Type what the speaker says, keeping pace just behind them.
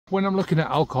when I'm looking at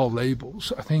alcohol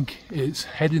labels, I think it's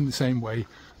heading the same way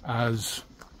as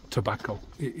tobacco.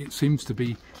 It seems to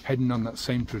be heading on that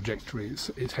same trajectory.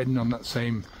 It's heading on that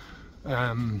same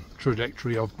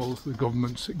trajectory of both the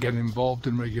governments getting involved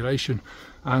in regulation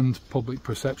and public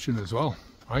perception as well,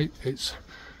 right? It's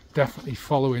definitely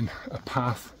following a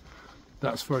path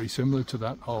that's very similar to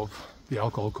that of the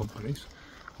alcohol companies,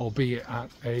 albeit at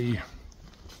a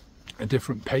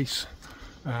different pace.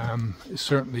 It's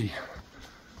certainly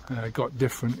got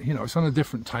different, you know, it's on a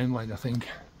different timeline.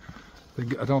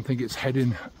 I don't think it's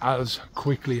heading as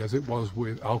quickly as it was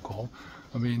with alcohol.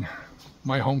 I mean,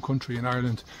 my home country in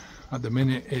Ireland at the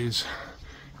minute is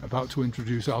about to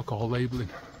introduce alcohol labelling,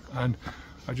 and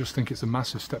I just think it's a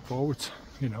massive step forwards.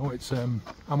 You know, it's I'm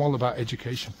all about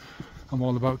education. I'm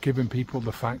all about giving people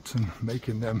the facts and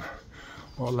making them,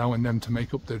 or allowing them to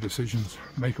make up their decisions,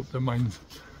 make up their minds,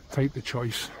 take the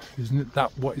choice. Isn't it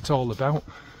that what it's all about?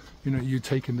 You know, you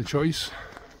taking the choice.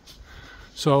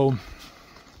 So, you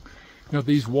know,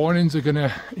 these warnings are going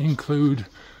to include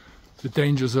the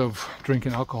dangers of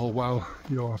drinking alcohol while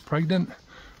you're pregnant,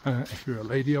 if you're a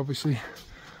lady obviously,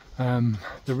 the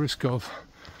risk of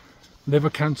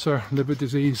liver cancer, liver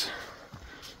disease,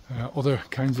 other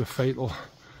kinds of fatal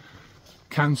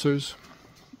cancers.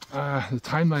 The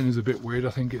timeline is a bit weird.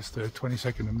 I think it's the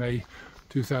 22nd of May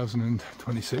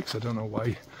 2026. I don't know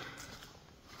why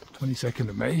 22nd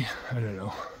of May, I don't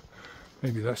know,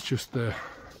 maybe that's just the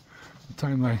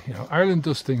timeline. You know, Ireland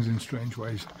does things in strange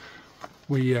ways.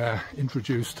 We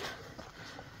introduced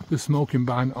the smoking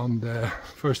ban on the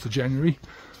 1st of January.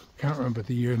 Can't remember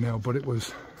the year now, but it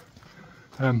was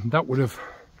that would have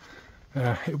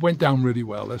it went down really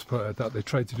well, let's put it like that. They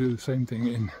tried to do the same thing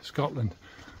in Scotland,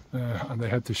 and they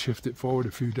had to shift it forward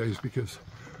a few days because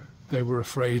they were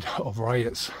afraid of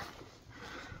riots.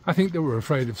 I think they were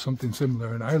afraid of something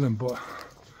similar in Ireland, but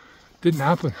it didn't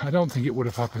happen. I don't think it would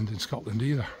have happened in Scotland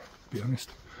either, to be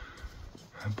honest.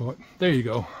 But there you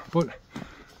go. But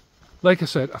like I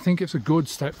said, I think it's a good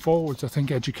step forwards. I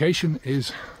think education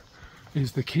is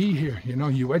the key here. You know,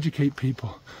 you educate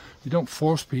people. You don't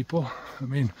force people. I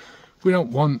mean, we don't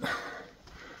want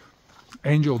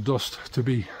angel dust to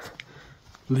be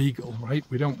legal, right?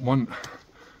 We don't want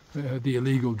the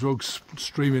illegal drugs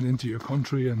streaming into your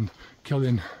country and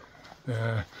killing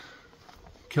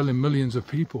millions of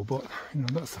people, but you know,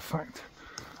 that's the fact.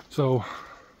 So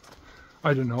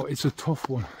I don't know, it's a tough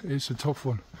one. It's a tough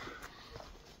one.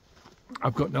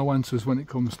 I've got no answers when it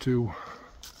comes to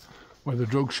whether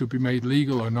drugs should be made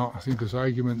legal or not. I think there's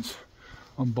arguments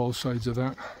on both sides of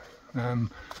that.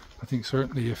 I think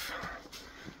certainly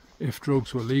if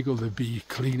drugs were legal, they'd be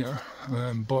cleaner,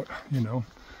 but you know,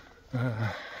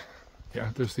 yeah,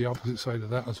 there's the opposite side of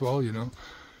that as well. You know,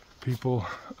 people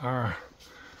are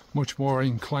much more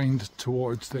inclined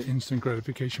towards the instant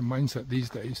gratification mindset these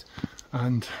days,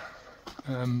 and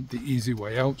the easy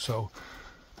way out. So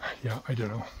yeah, I don't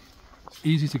know, it's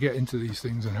easy to get into these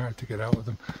things and hard to get out of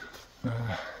them.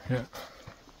 Yeah,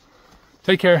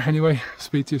 take care anyway,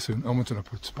 speak to you soon. Onwards and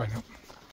upwards. Bye now.